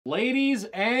Ladies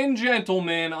and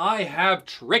gentlemen, I have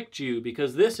tricked you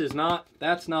because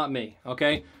that's not me,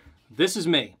 okay? This is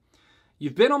me.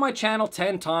 You've been on my channel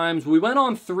 10 times. We went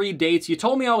on 3 dates. You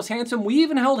told me I was handsome. We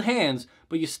even held hands,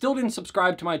 but you still didn't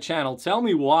subscribe to my channel. Tell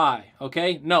me why,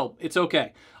 okay? No, it's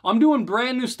okay. I'm doing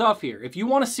brand new stuff here. If you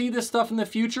want to see this stuff in the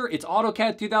future, it's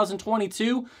AutoCAD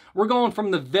 2022. We're going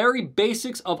from the very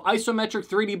basics of isometric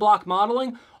 3D block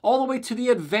modeling all the way to the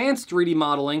advanced 3D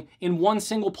modeling in one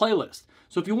single playlist.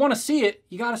 So if you want to see it,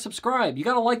 you got to subscribe. You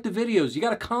got to like the videos. You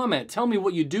got to comment. Tell me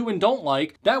what you do and don't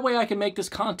like. That way I can make this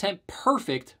content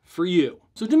perfect for you.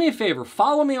 So do me a favor,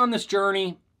 follow me on this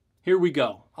journey. Here we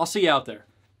go. I'll see you out there.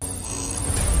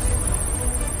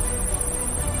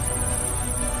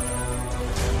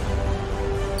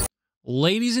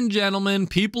 Ladies and gentlemen,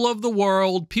 people of the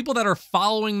world, people that are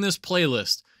following this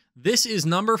playlist, this is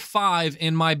number 5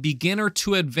 in my beginner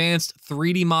to advanced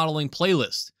 3D modeling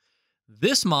playlist.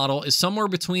 This model is somewhere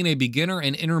between a beginner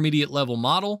and intermediate level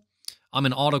model. I'm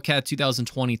in AutoCAD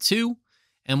 2022,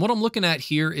 and what I'm looking at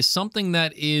here is something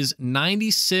that is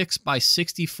 96 by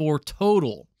 64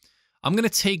 total. I'm going to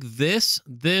take this,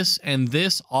 and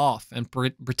this off and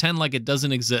pretend like it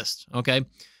doesn't exist, okay?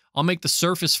 I'll make the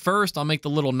surface first, I'll make the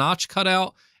little notch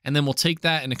cutout, and then we'll take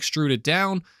that and extrude it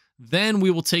down. Then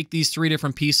we will take these 3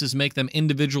 different pieces, make them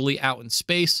individually out in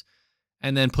space,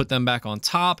 and then put them back on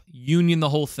top, union the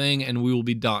whole thing, and we will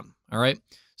be done, all right?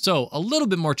 So a little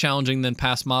bit more challenging than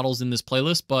past models in this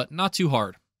playlist, but not too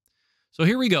hard. So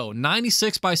here we go,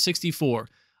 96 by 64.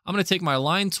 I'm gonna take my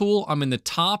line tool, I'm in the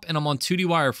top, and I'm on 2D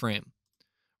wireframe.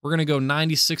 We're gonna go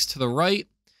 96 to the right.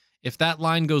 If that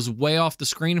line goes way off the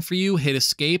screen for you, hit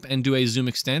escape and do a zoom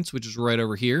extents, which is right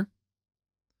over here.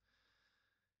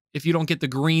 If you don't get the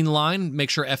green line, make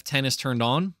sure F10 is turned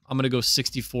on. I'm gonna go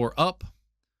 64 up.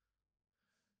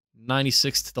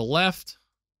 96 to the left,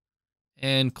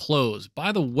 and close.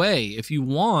 By the way, if you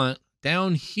want,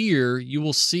 down here, you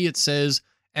will see it says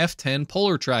F10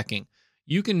 polar tracking.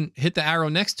 You can hit the arrow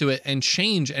next to it and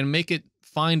change and make it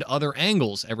find other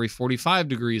angles every 45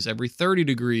 degrees, every 30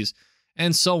 degrees,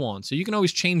 and so on. So you can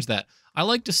always change that. I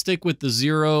like to stick with the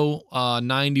 0,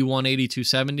 90, 180,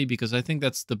 270 because I think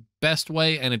that's the best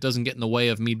way and it doesn't get in the way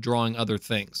of me drawing other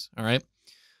things, all right?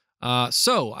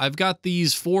 So I've got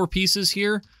these 4 pieces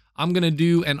here. I'm going to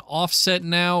do an offset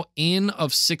now in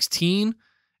of 16,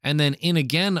 and then in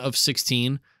again of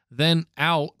 16, then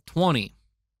out 20.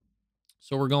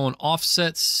 So we're going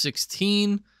offset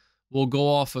 16. We'll go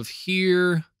off of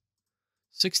here,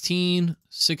 16,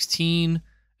 16,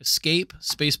 escape.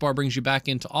 Spacebar brings you back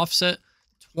into offset,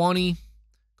 20.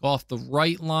 Go off the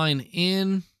right line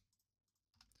in.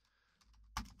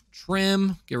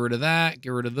 Trim, get rid of that, get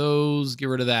rid of those, get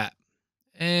rid of that.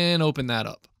 And open that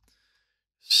up.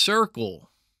 Circle.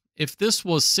 If this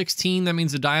was 16, that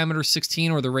means the diameter is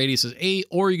 16 or the radius is 8,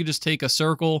 or you could just take a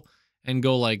circle and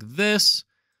go like this,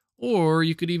 or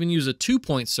you could even use a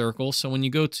 2-point circle. So when you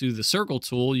go to the circle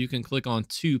tool, you can click on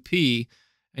 2P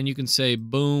and you can say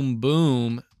boom,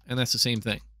 boom, and that's the same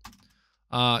thing.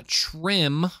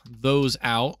 Trim those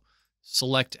out,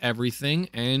 select everything,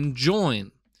 and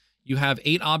join. You have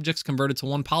 8 objects converted to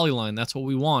 1 polyline. That's what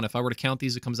we want. If I were to count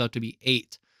these, it comes out to be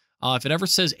 8. If it ever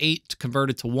says 8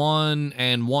 converted to 1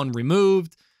 and 1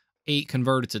 removed, 8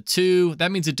 converted to 2,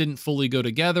 that means it didn't fully go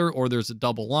together or there's a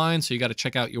double line, so you got to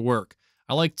check out your work.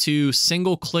 I like to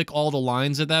single click all the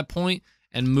lines at that point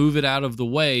and move it out of the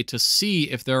way to see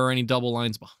if there are any double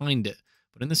lines behind it.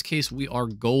 But in this case, we are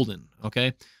golden,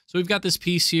 okay? So we've got this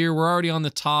piece here. We're already on the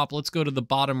top. Let's go to the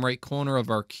bottom right corner of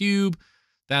our cube.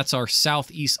 That's our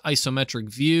southeast isometric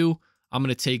view. I'm going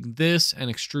to take this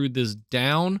and extrude this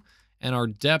down. And our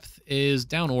depth is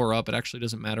down or up. It actually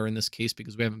doesn't matter in this case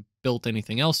because we haven't built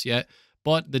anything else yet.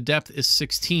 But the depth is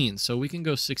 16. So we can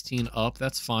go 16 up.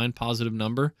 That's fine. Positive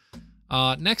number.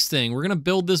 Next thing, we're going to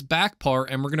build this back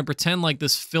part and we're going to pretend like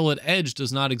this fillet edge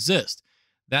does not exist.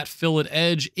 That fillet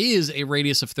edge is a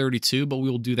radius of 32, but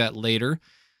we will do that later.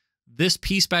 This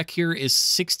piece back here is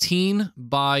 16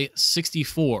 by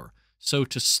 64. So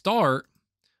to start,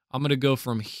 I'm going to go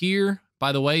from here.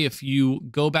 By the way, if you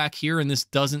go back here and this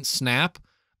doesn't snap,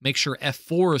 make sure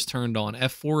F4 is turned on.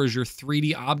 F4 is your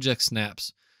 3D object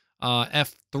snaps.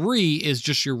 F3 is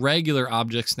just your regular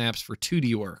object snaps for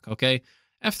 2D work, okay?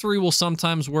 F3 will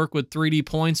sometimes work with 3D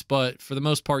points, but for the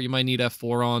most part, you might need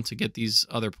F4 on to get these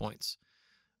other points.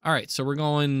 All right, so we're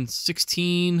going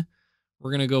 16.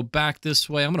 We're going to go back this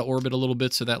way. I'm going to orbit a little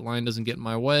bit so that line doesn't get in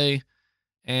my way.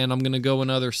 And I'm going to go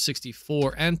another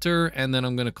 64, enter, and then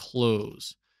I'm going to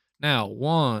close. Now,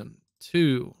 1,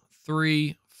 2,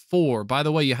 3, 4. By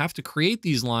the way, you have to create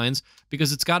these lines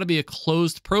because it's got to be a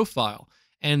closed profile.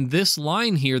 And this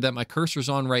line here that my cursor's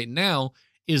on right now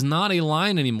is not a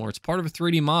line anymore. It's part of a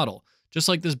 3D model. Just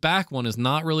like this back one is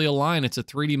not really a line, it's a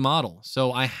 3D model.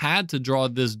 So I had to draw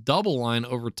this double line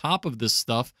over top of this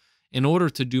stuff in order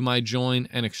to do my join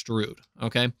and extrude,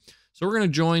 okay? So we're gonna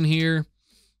join here,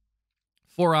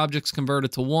 4 objects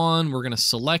converted to 1, we're gonna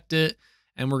select it,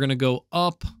 and we're gonna go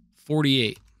up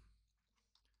 48.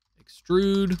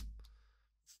 Extrude,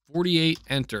 48,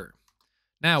 enter.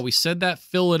 Now we said that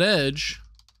fillet edge,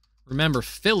 remember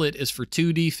fillet is for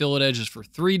 2D, fillet edge is for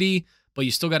 3D, but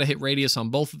you still gotta hit radius on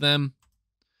both of them.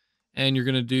 And you're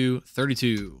gonna do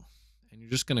 32. And you're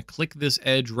just gonna click this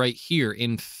edge right here.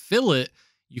 In fillet,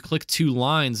 you click 2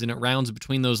 lines and it rounds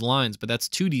between those lines, but that's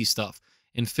 2D stuff.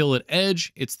 In fillet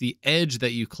edge, it's the edge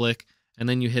that you click and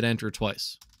then you hit enter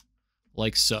twice,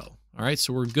 like so. All right,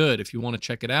 so we're good. If you wanna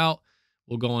check it out,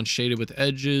 we'll go on shaded with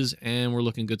edges and we're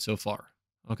looking good so far,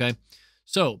 okay?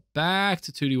 So back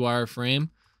to 2D wireframe.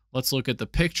 Let's look at the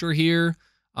picture here.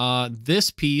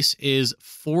 This piece is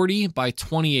 40 by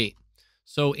 28.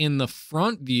 So in the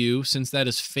front view, since that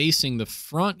is facing the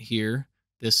front here,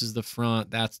 this is the front,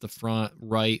 that's the front,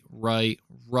 right, right,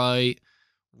 right,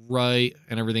 right,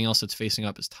 and everything else that's facing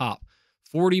up is top.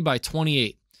 40 by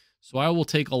 28. So I will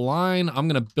take a line, I'm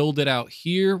gonna build it out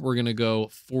here. We're gonna go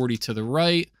 40 to the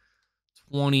right,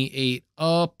 28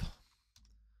 up,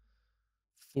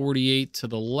 48 to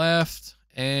the left,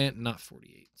 and not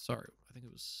 48, sorry, I think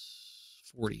it was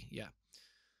 40, yeah.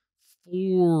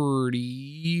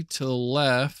 40 to the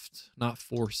left, not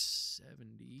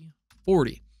 470,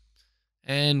 40,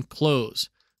 and close.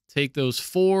 Take those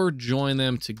 4, join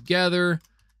them together,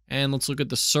 and let's look at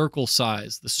the circle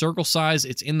size. The circle size,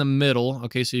 it's in the middle,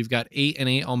 okay, so you've got 8 and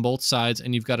 8 on both sides,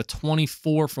 and you've got a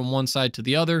 24 from one side to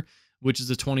the other, which is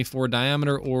a 24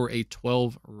 diameter or a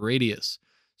 12 radius.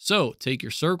 So take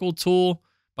your circle tool.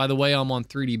 By the way, I'm on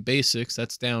 3D Basics.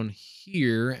 That's down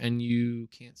here, and you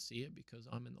can't see it because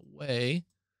I'm in the way.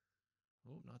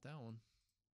 Oh, not that one.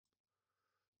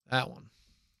 That one.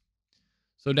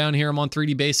 So down here, I'm on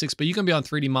 3D Basics, but you can be on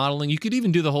 3D Modeling. You could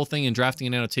even do the whole thing in drafting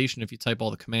and annotation if you type all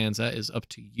the commands. That is up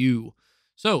to you.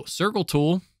 So circle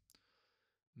tool,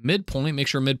 midpoint. Make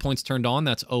sure midpoint's turned on.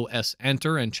 That's OS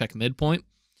enter and check midpoint.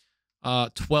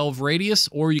 12 radius,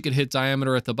 or you could hit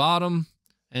diameter at the bottom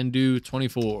and do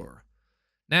 24.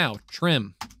 Now,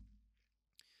 trim.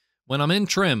 When I'm in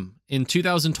trim, in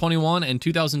 2021 and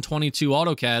 2022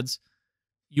 AutoCADs,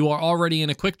 you are already in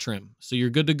a quick trim. So you're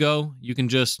good to go. You can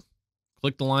just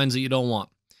click the lines that you don't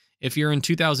want. If you're in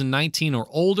 2019 or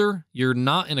older, you're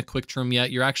not in a quick trim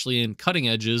yet. You're actually in cutting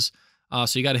edges.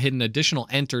 So you got to hit an additional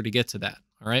enter to get to that.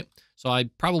 All right. So I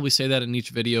probably say that in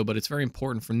each video, but it's very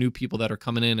important for new people that are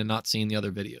coming in and not seeing the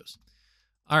other videos.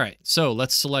 All right. So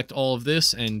let's select all of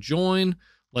this and join.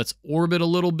 Let's orbit a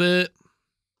little bit.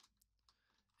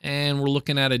 And we're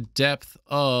looking at a depth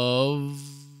of,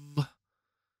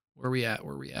 where are we at?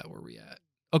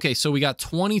 Okay, so we got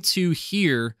 22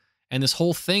 here, and this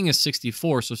whole thing is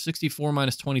 64. So 64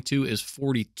 minus 22 is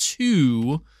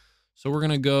 42. So we're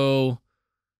gonna go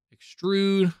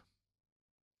extrude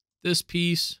this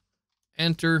piece,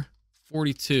 enter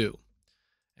 42.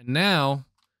 And now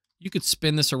you could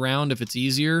spin this around if it's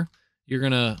easier. You're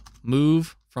gonna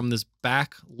move from this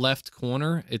back left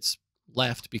corner. It's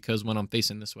left because when I'm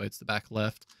facing this way, it's the back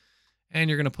left. And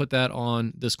you're gonna put that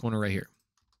on this corner right here.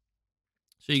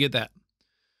 So you get that.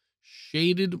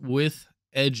 Shaded with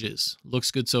edges.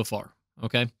 Looks good so far,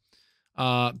 okay?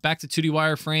 Back to 2D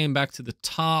wireframe, back to the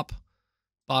top,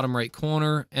 bottom right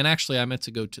corner. And actually I meant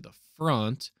to go to the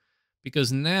front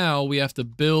because now we have to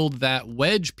build that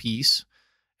wedge piece.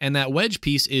 And that wedge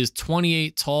piece is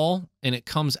 28 tall, and it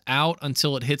comes out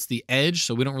until it hits the edge,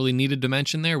 so we don't really need a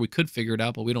dimension there. We could figure it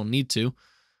out, but we don't need to.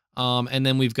 And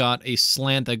then we've got a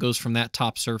slant that goes from that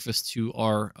top surface to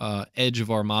our edge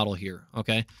of our model here,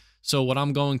 okay? So what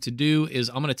I'm going to do is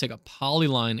I'm going to take a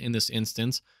polyline in this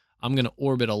instance. I'm going to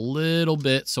orbit a little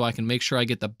bit so I can make sure I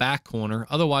get the back corner.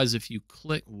 Otherwise, if you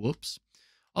click,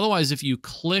 Otherwise, if you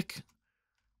click,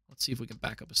 let's see if we can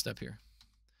back up a step here.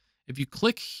 If you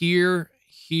click here,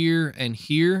 here, and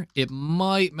here, it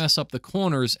might mess up the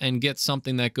corners and get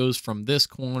something that goes from this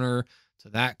corner to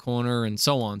that corner and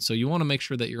so on. So you want to make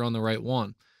sure that you're on the right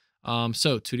one.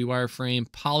 So 2D wireframe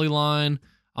polyline,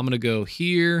 I'm going to go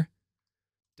here,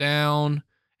 down.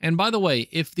 And by the way,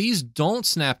 if these don't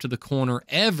snap to the corner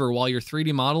ever while you're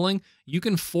 3D modeling, you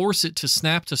can force it to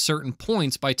snap to certain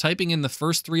points by typing in the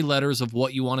first 3 letters of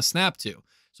what you want to snap to.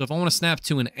 So if I want to snap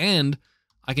to an end,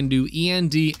 I can do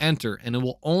END, enter, and it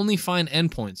will only find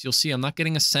endpoints. You'll see I'm not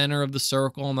getting a center of the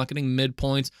circle. I'm not getting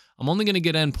midpoints. I'm only going to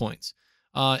get endpoints.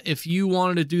 If you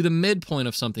wanted to do the midpoint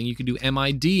of something, you could do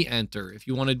MID, enter. If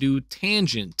you want to do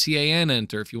tangent, TAN,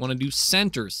 enter. If you want to do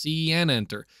center, CEN,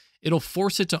 enter. It'll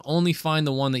force it to only find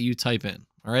the one that you type in,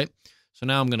 all right? So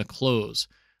now I'm going to close.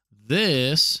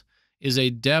 This is a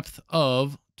depth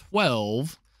of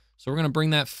 12, so we're going to bring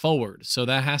that forward. So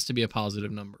that has to be a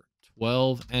positive number.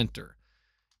 12, enter.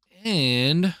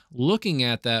 And looking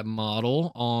at that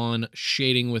model on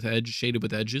shaded with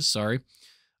edges, sorry.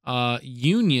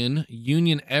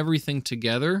 Union everything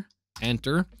together,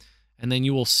 enter. And then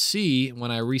you will see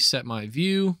when I reset my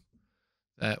view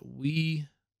that we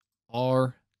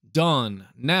are done.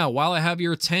 Now, while I have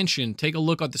your attention, take a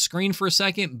look at the screen for a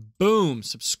second. Boom,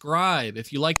 subscribe.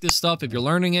 If you like this stuff, if you're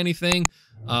learning anything,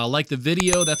 like the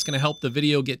video, that's going to help the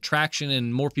video get traction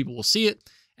and more people will see it.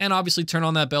 And obviously turn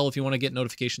on that bell if you want to get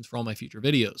notifications for all my future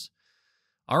videos.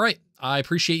 All right, I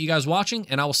appreciate you guys watching,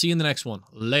 and I will see you in the next one.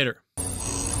 Later.